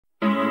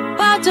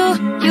do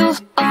you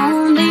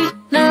only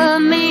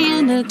love me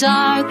in the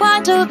dark?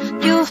 Why do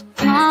you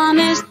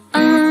promise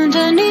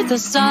underneath the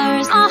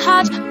stars our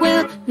hearts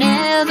will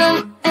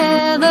never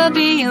ever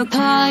be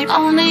apart?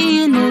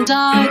 Only in the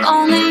dark,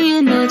 only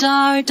in the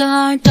dark,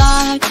 dark,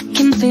 dark.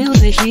 Can feel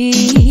the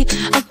heat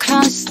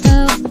across the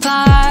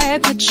bar,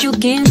 but you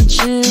give me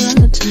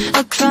chills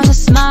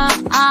across my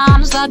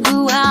arms like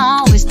the way I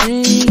always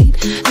did.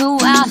 The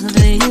way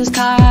they use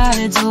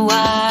cards, the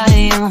way